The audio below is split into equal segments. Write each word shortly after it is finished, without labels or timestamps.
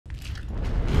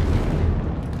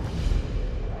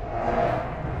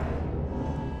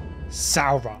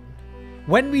Sauron.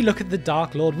 When we look at the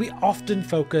Dark Lord, we often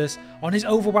focus on his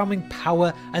overwhelming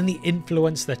power and the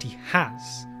influence that he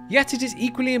has. Yet it is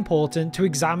equally important to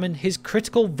examine his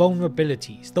critical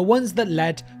vulnerabilities, the ones that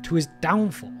led to his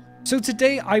downfall. So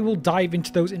today I will dive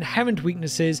into those inherent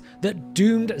weaknesses that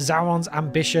doomed Sauron's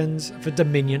ambitions for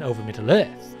dominion over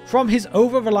Middle-earth. From his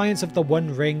over-reliance of the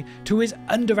One Ring to his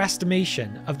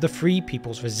underestimation of the Free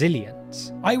People's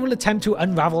resilience. I will attempt to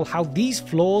unravel how these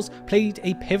flaws played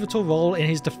a pivotal role in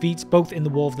his defeats both in the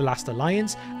War of the Last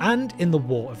Alliance and in the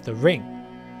War of the Ring.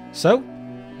 So,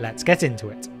 let's get into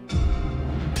it.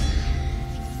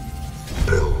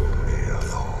 Build me an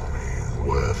army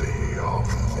worthy of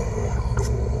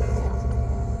Mordor.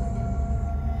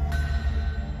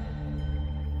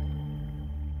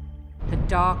 The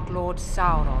Dark Lord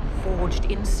Sauron forged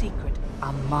in secret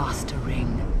a Master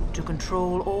Ring to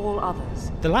control all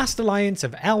others. The last alliance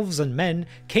of elves and men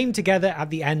came together at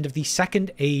the end of the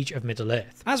Second Age of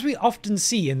Middle-earth, as we often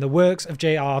see in the works of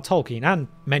J.R.R. Tolkien, and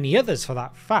many others for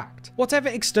that fact. Whatever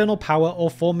external power or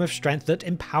form of strength that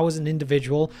empowers an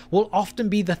individual will often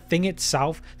be the thing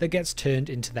itself that gets turned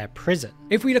into their prison.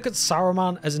 If we look at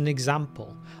Saruman as an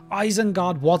example,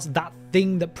 Isengard was that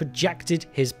thing that projected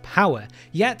his power,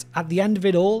 yet at the end of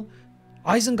it all,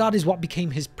 Isengard is what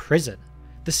became his prison.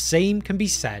 The same can be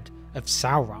said of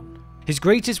Sauron. His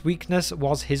greatest weakness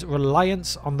was his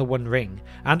reliance on the One Ring,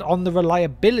 and on the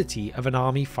reliability of an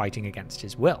army fighting against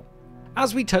his will.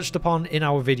 As we touched upon in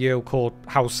our video called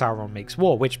How Sauron Makes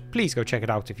War, which please go check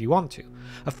it out if you want to,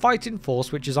 a fighting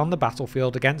force which is on the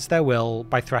battlefield against their will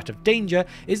by threat of danger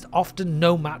is often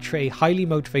no match for a highly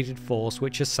motivated force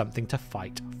which has something to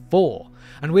fight for.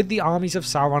 And with the armies of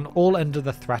Sauron all under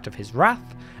the threat of his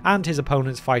wrath, and his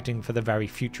opponents fighting for the very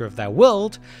future of their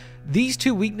world, these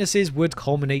two weaknesses would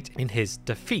culminate in his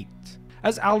defeat,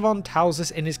 as Elrond tells us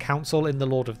in his council in The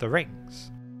Lord of the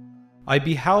Rings. I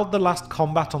beheld the last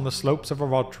combat on the slopes of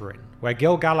Orodruin, where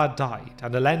Gil-galad died,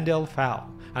 and Elendil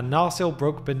fell, and Narsil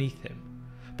broke beneath him.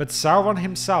 But Sauron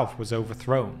himself was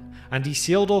overthrown, and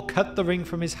Isildur cut the ring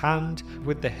from his hand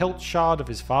with the hilt shard of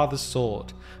his father's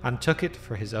sword, and took it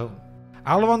for his own.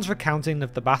 Elrond's recounting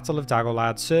of the Battle of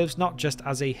Dagorlad serves not just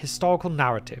as a historical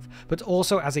narrative, but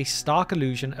also as a stark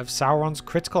illusion of Sauron's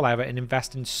critical error in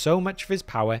investing so much of his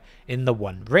power in the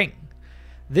One Ring.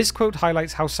 This quote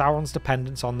highlights how Sauron's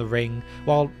dependence on the ring,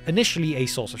 while initially a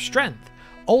source of strength,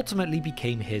 ultimately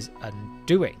became his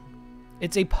undoing.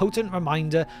 It's a potent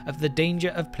reminder of the danger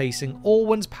of placing all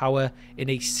one's power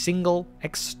in a single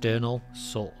external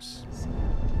source.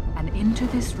 And into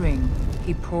this ring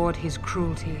he poured his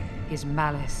cruelty, his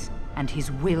malice, and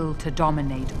his will to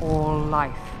dominate all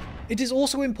life. It is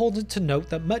also important to note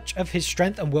that much of his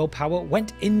strength and willpower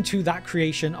went into that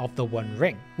creation of the One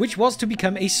Ring, which was to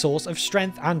become a source of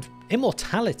strength and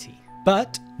immortality.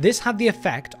 But this had the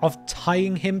effect of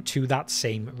tying him to that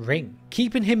same ring,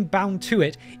 keeping him bound to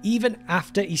it even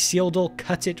after Isildur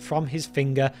cut it from his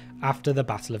finger after the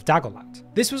Battle of Dagorlad.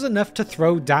 This was enough to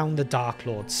throw down the Dark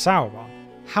Lord Sauron,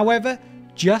 however,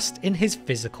 just in his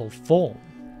physical form.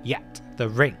 Yet, the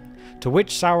ring, to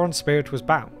which Sauron's spirit was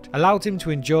bound, allowed him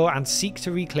to endure and seek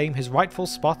to reclaim his rightful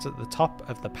spot at the top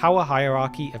of the power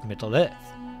hierarchy of Middle-earth.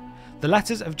 The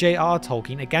letters of J.R.R.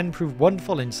 Tolkien again prove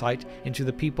wonderful insight into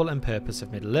the people and purpose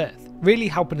of Middle-earth, really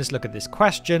helping us look at this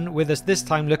question, with us this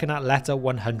time looking at letter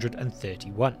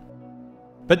 131.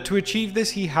 But to achieve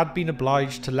this he had been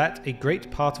obliged to let a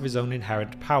great part of his own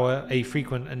inherent power, a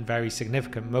frequent and very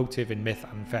significant motive in myth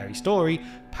and fairy story,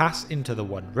 pass into the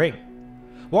One Ring.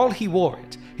 While he wore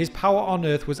it, his power on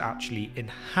Earth was actually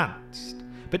enhanced.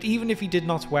 But even if he did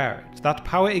not wear it, that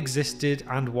power existed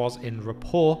and was in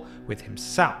rapport with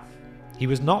himself. He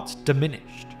was not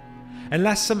diminished,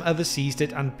 unless some other seized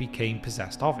it and became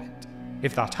possessed of it.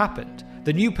 If that happened,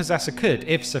 the new possessor could,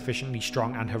 if sufficiently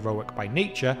strong and heroic by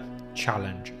nature,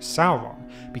 challenge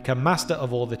Sauron, become master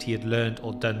of all that he had learned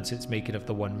or done since making of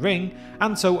the One Ring,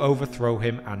 and so overthrow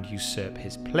him and usurp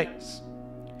his place.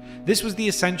 This was the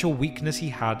essential weakness he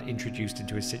had introduced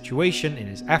into his situation in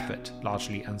his effort,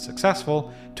 largely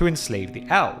unsuccessful, to enslave the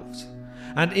elves,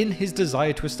 and in his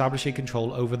desire to establish a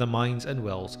control over the minds and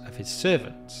wills of his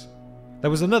servants. There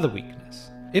was another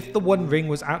weakness. If the One Ring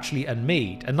was actually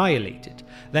unmade, annihilated,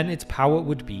 then its power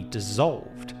would be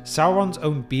dissolved. Sauron's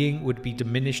own being would be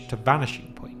diminished to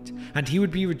vanishing point, and he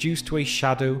would be reduced to a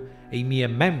shadow, a mere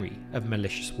memory of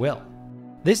malicious will.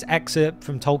 This excerpt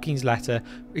from Tolkien's letter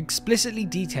explicitly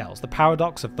details the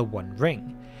paradox of the One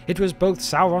Ring. It was both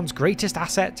Sauron's greatest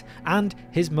asset and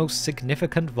his most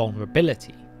significant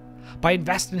vulnerability. By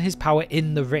investing his power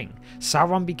in the ring,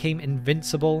 Sauron became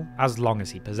invincible as long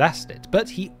as he possessed it, but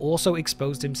he also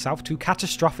exposed himself to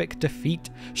catastrophic defeat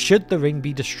should the ring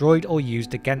be destroyed or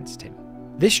used against him.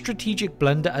 This strategic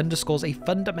blunder underscores a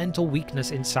fundamental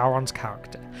weakness in Sauron's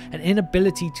character, an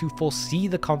inability to foresee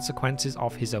the consequences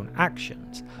of his own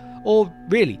actions, or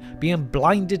really being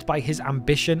blinded by his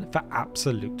ambition for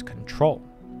absolute control.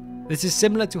 This is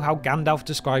similar to how Gandalf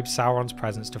describes Sauron's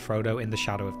presence to Frodo in the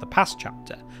Shadow of the Past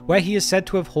chapter, where he is said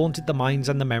to have haunted the minds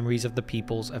and the memories of the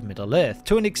peoples of Middle-earth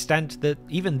to an extent that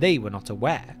even they were not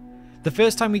aware. The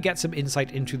first time we get some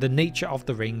insight into the nature of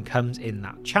the ring comes in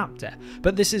that chapter,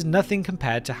 but this is nothing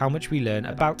compared to how much we learn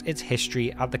about its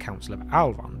history at the Council of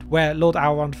Elrond, where Lord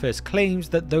Elrond first claims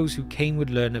that those who came would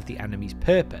learn of the enemy's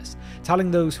purpose, telling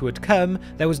those who had come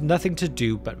there was nothing to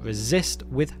do but resist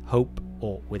with hope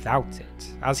or without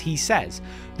it. As he says,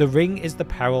 the ring is the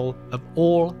peril of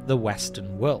all the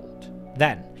Western world.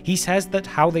 Then, he says that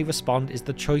how they respond is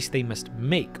the choice they must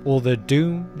make, or the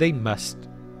doom they must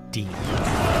deal.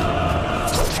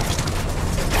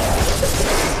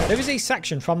 There is a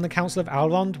section from the Council of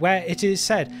Elrond where it is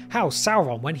said how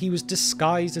Sauron, when he was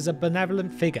disguised as a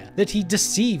benevolent figure, that he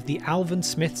deceived the elven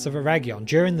smiths of Eregion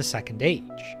during the Second Age.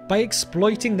 By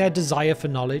exploiting their desire for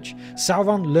knowledge,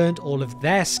 Sauron learned all of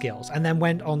their skills and then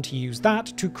went on to use that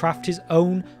to craft his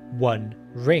own One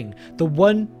Ring, the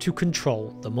one to control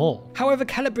them all. However,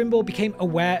 Celebrimbor became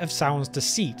aware of Sauron's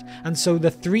deceit, and so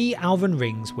the 3 elven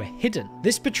rings were hidden.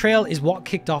 This betrayal is what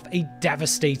kicked off a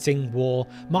devastating war,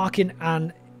 marking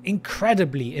an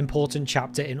incredibly important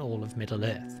chapter in all of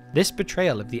Middle-earth. This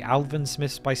betrayal of the elven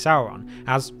smiths by Sauron,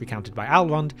 as recounted by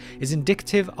Elrond, is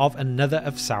indicative of another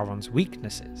of Sauron's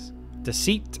weaknesses: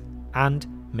 deceit and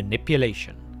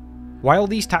manipulation. While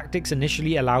these tactics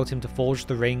initially allowed him to forge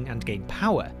the ring and gain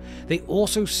power, they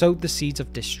also sowed the seeds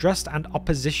of distrust and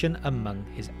opposition among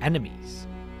his enemies.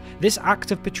 This act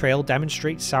of betrayal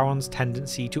demonstrates Sauron's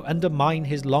tendency to undermine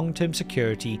his long-term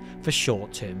security for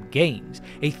short-term gains,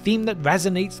 a theme that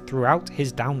resonates throughout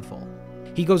his downfall.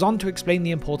 He goes on to explain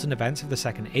the important events of the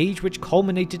Second Age, which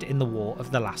culminated in the War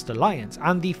of the Last Alliance,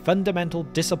 and the fundamental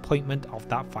disappointment of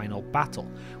that final battle,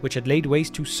 which had laid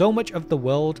waste to so much of the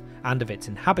world and of its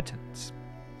inhabitants.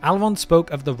 Elrond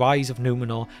spoke of the rise of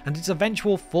Númenor and its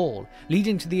eventual fall,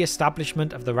 leading to the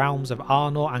establishment of the realms of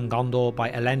Arnor and Gondor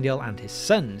by Elendil and his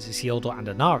sons, Isildur and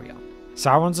Anarion.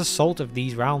 Sauron's assault of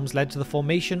these realms led to the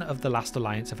formation of the last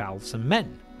alliance of elves and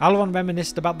men. Elrond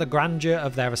reminisced about the grandeur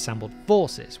of their assembled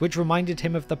forces, which reminded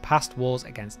him of the past wars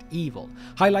against evil,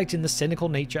 highlighting the cynical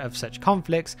nature of such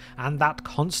conflicts and that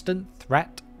constant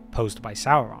threat posed by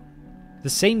Sauron. The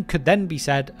same could then be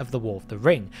said of the War of the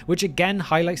Ring, which again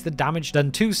highlights the damage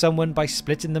done to someone by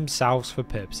splitting themselves for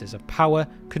purposes of power,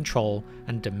 control,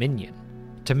 and dominion.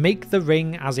 To make the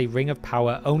ring as a ring of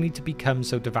power only to become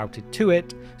so devoted to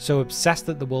it, so obsessed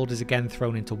that the world is again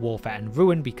thrown into warfare and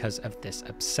ruin because of this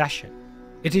obsession.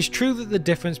 It is true that the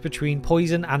difference between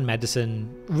poison and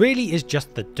medicine really is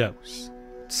just the dose.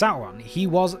 Sauron, he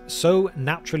was so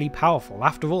naturally powerful.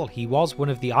 After all, he was one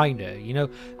of the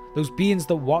Ainur, those beings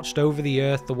that watched over the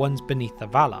earth, the ones beneath the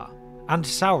Valar. And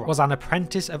Sauron was an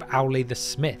apprentice of Aule the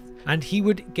Smith, and he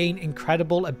would gain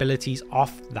incredible abilities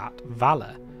off that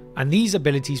Valar. And these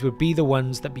abilities would be the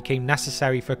ones that became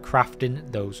necessary for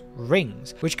crafting those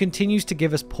rings, which continues to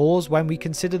give us pause when we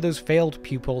consider those failed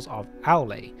pupils of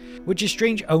Aule, which is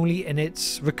strange only in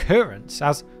its recurrence,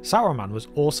 as Saruman was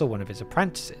also one of his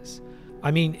apprentices. I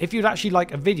mean, if you'd actually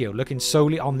like a video looking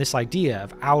solely on this idea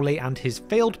of Aule and his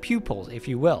failed pupils, if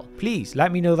you will, please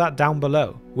let me know that down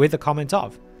below with a comment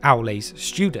of Aule's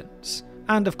students.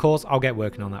 And of course, I'll get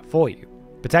working on that for you.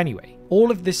 But anyway,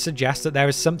 all of this suggests that there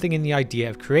is something in the idea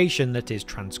of creation that is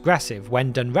transgressive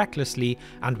when done recklessly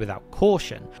and without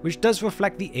caution, which does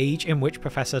reflect the age in which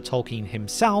Professor Tolkien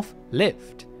himself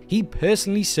lived. He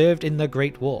personally served in the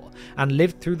Great War and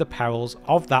lived through the perils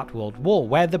of that world war,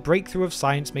 where the breakthrough of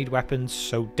science made weapons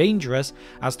so dangerous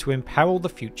as to imperil the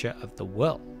future of the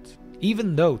world.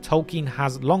 Even though Tolkien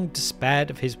has long despaired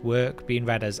of his work being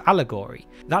read as allegory,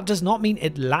 that does not mean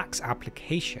it lacks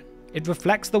application. It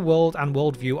reflects the world and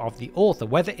worldview of the author,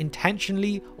 whether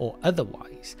intentionally or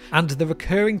otherwise, and the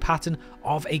recurring pattern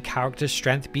of a character's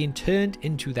strength being turned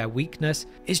into their weakness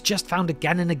is just found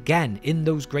again and again in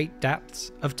those great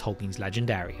depths of Tolkien's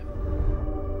legendarium.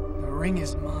 The ring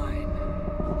is mine.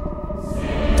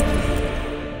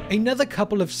 Another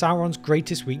couple of Sauron's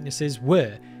greatest weaknesses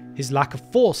were his lack of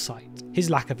foresight, his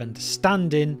lack of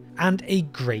understanding, and a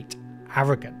great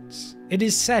arrogance. It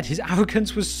is said his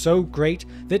arrogance was so great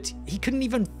that he couldn't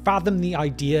even fathom the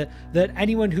idea that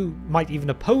anyone who might even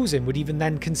oppose him would even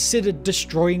then consider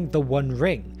destroying the One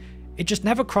Ring. It just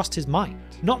never crossed his mind.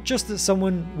 Not just that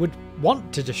someone would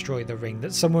want to destroy the ring,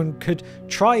 that someone could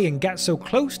try and get so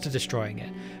close to destroying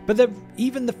it, but that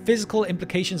even the physical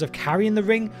implications of carrying the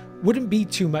ring wouldn't be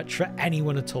too much for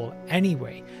anyone at all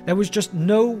anyway. There was just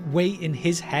no way in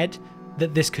his head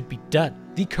that this could be done.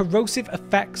 The corrosive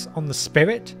effects on the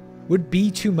spirit would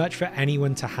be too much for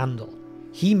anyone to handle.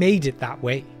 He made it that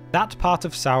way. That part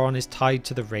of Sauron is tied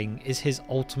to the ring is his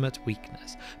ultimate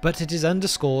weakness, but it is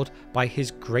underscored by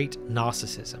his great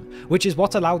narcissism, which is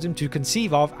what allowed him to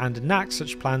conceive of and enact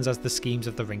such plans as the schemes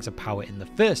of the Rings of Power in the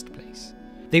first place.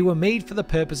 They were made for the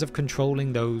purpose of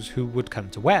controlling those who would come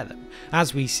to wear them,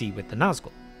 as we see with the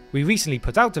Nazgul. We recently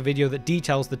put out a video that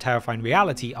details the terrifying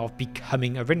reality of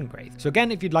becoming a Ringwraith, so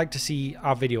again, if you'd like to see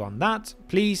our video on that,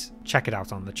 please check it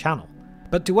out on the channel.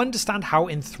 But to understand how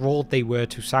enthralled they were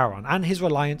to Sauron and his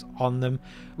reliance on them,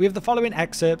 we have the following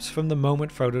excerpts from the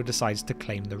moment Frodo decides to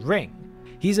claim the ring.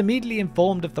 He is immediately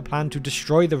informed of the plan to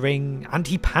destroy the ring, and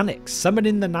he panics,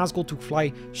 summoning the Nazgul to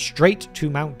fly straight to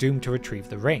Mount Doom to retrieve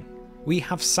the ring. We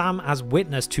have Sam as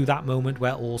witness to that moment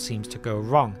where all seems to go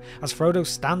wrong, as Frodo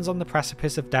stands on the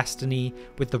precipice of destiny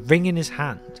with the ring in his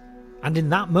hand, and in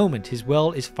that moment his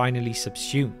will is finally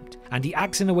subsumed, and he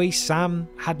acts in a way Sam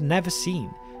had never seen,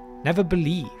 never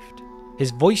believed.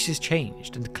 His voice is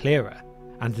changed and clearer,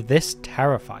 and this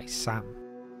terrifies Sam.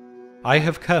 "I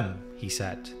have come," he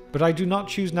said, "but I do not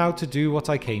choose now to do what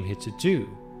I came here to do.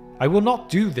 I will not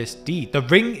do this deed. The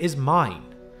ring is mine."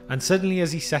 And suddenly,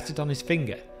 as he set it on his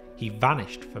finger, he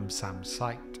vanished from Sam's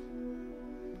sight.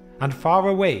 And far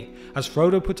away, as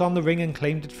Frodo put on the ring and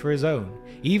claimed it for his own,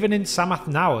 even in Samath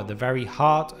Naur, the very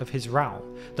heart of his realm,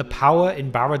 the power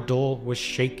in Barad-dûr was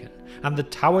shaken, and the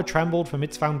tower trembled from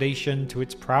its foundation to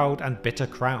its proud and bitter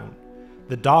crown.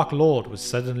 The Dark Lord was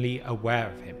suddenly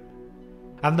aware of him,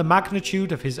 and the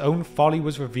magnitude of his own folly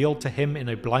was revealed to him in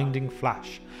a blinding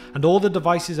flash, and all the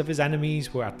devices of his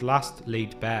enemies were at last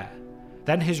laid bare.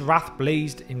 Then his wrath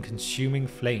blazed in consuming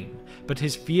flame, but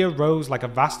his fear rose like a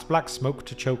vast black smoke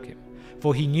to choke him,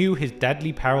 for he knew his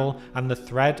deadly peril and the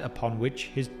thread upon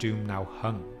which his doom now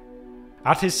hung.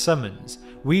 At his summons,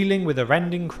 wheeling with a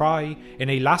rending cry, in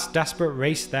a last desperate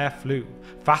race there flew,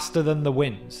 faster than the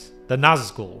winds, the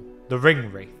Nazgul, the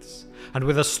Ringwraiths, and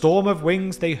with a storm of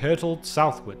wings they hurtled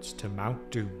southwards to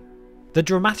Mount Doom. The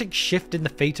dramatic shift in the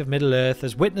fate of Middle-earth,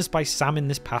 as witnessed by Sam in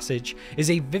this passage, is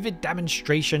a vivid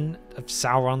demonstration of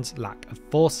Sauron's lack of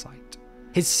foresight.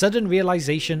 His sudden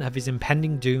realization of his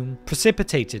impending doom,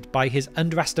 precipitated by his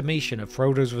underestimation of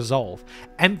Frodo's resolve,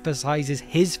 emphasizes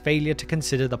his failure to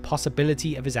consider the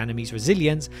possibility of his enemy's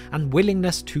resilience and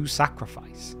willingness to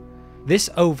sacrifice. This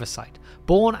oversight,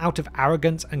 born out of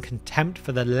arrogance and contempt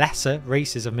for the lesser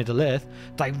races of Middle-earth,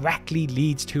 directly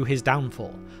leads to his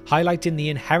downfall, highlighting the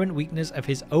inherent weakness of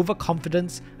his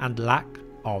overconfidence and lack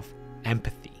of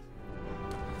empathy.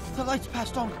 The light's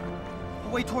passed on,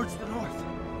 away towards the north.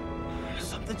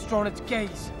 Something's drawn its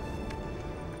gaze.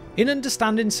 In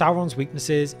understanding Sauron's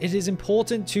weaknesses, it is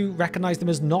important to recognise them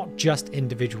as not just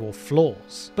individual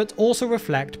flaws, but also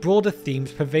reflect broader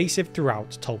themes pervasive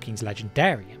throughout Tolkien's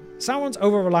legendarium. Sauron's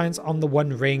over-reliance on the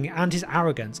One Ring and his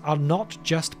arrogance are not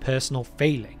just personal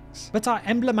failings, but are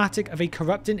emblematic of a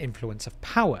corrupting influence of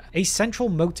power, a central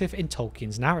motive in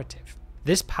Tolkien's narrative.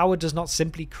 This power does not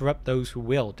simply corrupt those who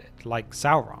wield it, like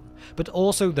Sauron, but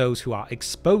also those who are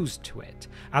exposed to it,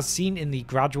 as seen in the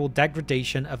gradual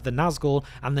degradation of the Nazgul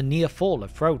and the near fall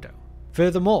of Frodo.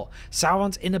 Furthermore,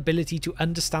 Sauron's inability to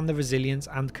understand the resilience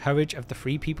and courage of the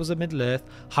free peoples of Middle-earth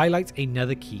highlights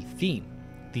another key theme: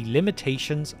 the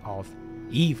limitations of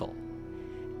evil.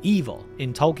 Evil,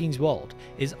 in Tolkien's world,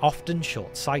 is often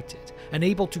short-sighted,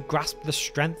 unable to grasp the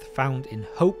strength found in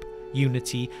hope,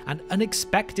 unity, and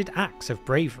unexpected acts of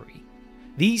bravery.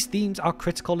 These themes are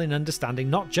critical in understanding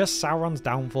not just Sauron's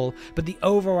downfall, but the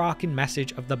overarching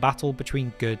message of the battle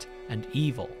between good and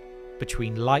evil,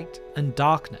 between light and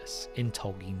darkness in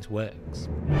Tolkien's works.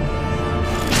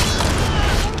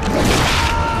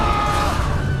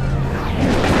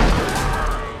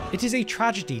 It is a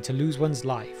tragedy to lose one's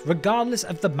life, regardless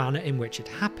of the manner in which it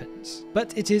happens.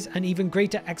 But it is an even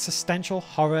greater existential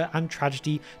horror and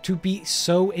tragedy to be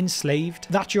so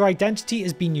enslaved that your identity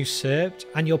is being usurped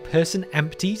and your person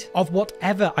emptied of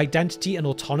whatever identity and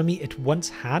autonomy it once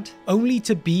had, only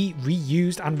to be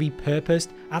reused and repurposed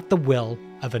at the will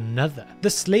of another. The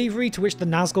slavery to which the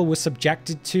Nazgul was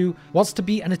subjected to was to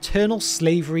be an eternal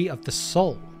slavery of the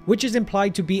soul, which is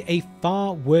implied to be a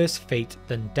far worse fate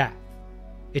than death.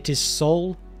 It is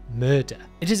soul murder.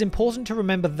 It is important to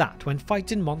remember that when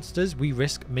fighting monsters, we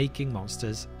risk making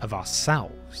monsters of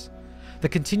ourselves. The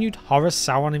continued horror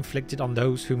Sauron inflicted on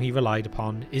those whom he relied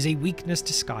upon is a weakness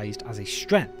disguised as a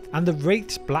strength, and the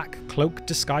Wraith's black cloak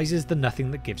disguises the nothing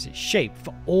that gives it shape,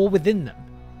 for all within them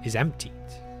is emptied.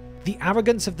 The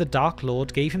arrogance of the Dark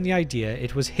Lord gave him the idea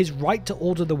it was his right to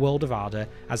order the world of Arda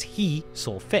as he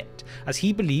saw fit, as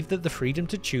he believed that the freedom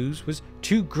to choose was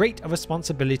too great a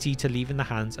responsibility to leave in the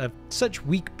hands of such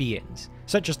weak beings,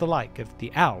 such as the like of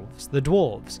the elves, the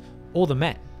dwarves, or the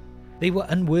men. They were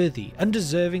unworthy,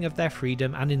 undeserving of their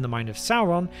freedom, and in the mind of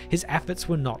Sauron, his efforts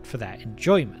were not for their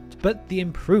enjoyment, but the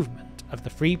improvement of the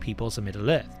free peoples of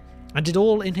Middle-earth, and did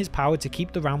all in his power to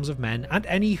keep the realms of men and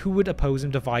any who would oppose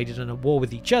him divided and at war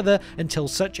with each other until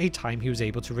such a time he was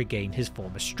able to regain his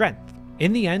former strength.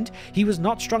 In the end, he was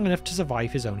not strong enough to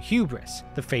survive his own hubris,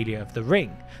 the failure of the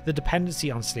ring, the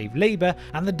dependency on slave labour,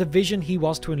 and the division he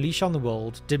was to unleash on the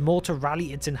world did more to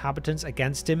rally its inhabitants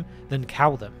against him than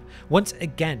cow them, once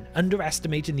again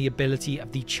underestimating the ability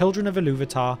of the children of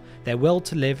Iluvatar, their will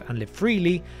to live and live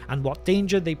freely, and what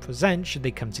danger they present should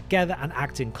they come together and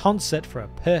act in concert for a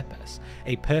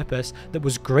purpose that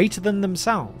was greater than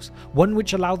themselves, one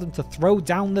which allowed them to throw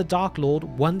down the Dark Lord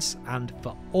once and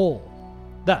for all.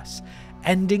 Thus,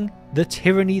 ending the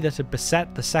tyranny that had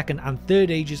beset the second and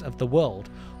third ages of the world,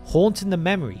 haunting the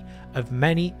memory of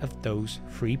many of those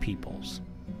free peoples.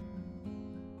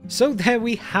 So there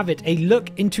we have it, a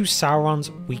look into Sauron's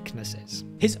weaknesses.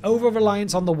 His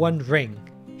over-reliance on the One Ring,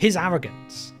 his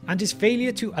arrogance, and his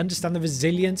failure to understand the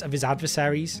resilience of his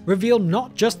adversaries reveal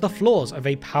not just the flaws of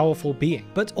a powerful being,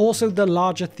 but also the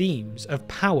larger themes of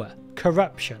power,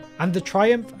 corruption, and the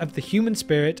triumph of the human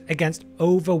spirit against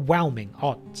overwhelming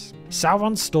odds.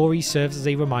 Sauron's story serves as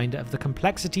a reminder of the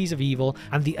complexities of evil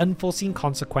and the unforeseen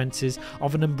consequences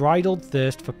of an unbridled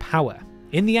thirst for power.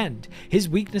 In the end, his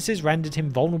weaknesses rendered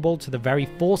him vulnerable to the very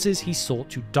forces he sought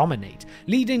to dominate,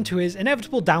 leading to his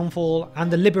inevitable downfall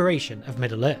and the liberation of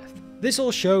Middle-earth. This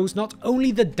all shows not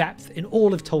only the depth in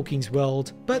all of Tolkien's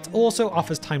world, but also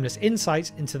offers timeless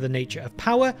insights into the nature of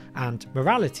power and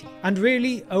morality. And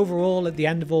really, overall, at the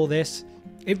end of all this,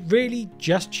 it really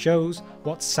just shows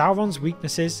what Sauron's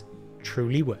weaknesses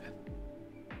truly were.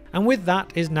 And with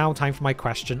that is now time for my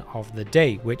question of the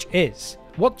day, which is: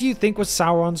 what do you think was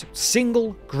Sauron's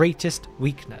single greatest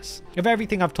weakness? Of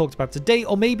everything I've talked about today,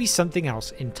 or maybe something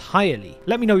else entirely?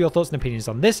 Let me know your thoughts and opinions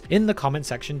on this in the comment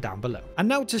section down below. And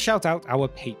now to shout out our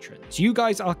patrons. You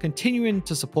guys are continuing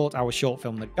to support our short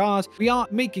film The Guard. We are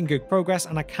making good progress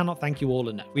and I cannot thank you all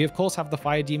enough. We of course have the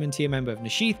Fire Demon tier member of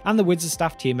Nashith and the Wizard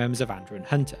Staff tier members of Andrew and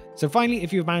Hunter. So finally,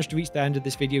 if you've managed to reach the end of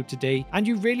this video today and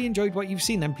you really enjoyed what you've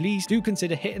seen, then please do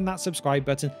consider hitting that subscribe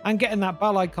button and getting that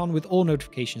bell icon with all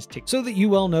notifications ticked so that you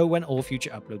will know when all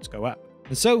future uploads go up.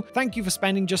 And so, thank you for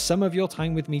spending just some of your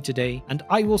time with me today, and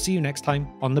I will see you next time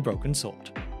on The Broken Sword.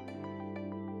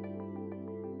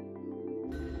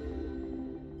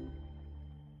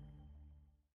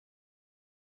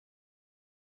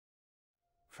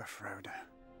 For Frodo.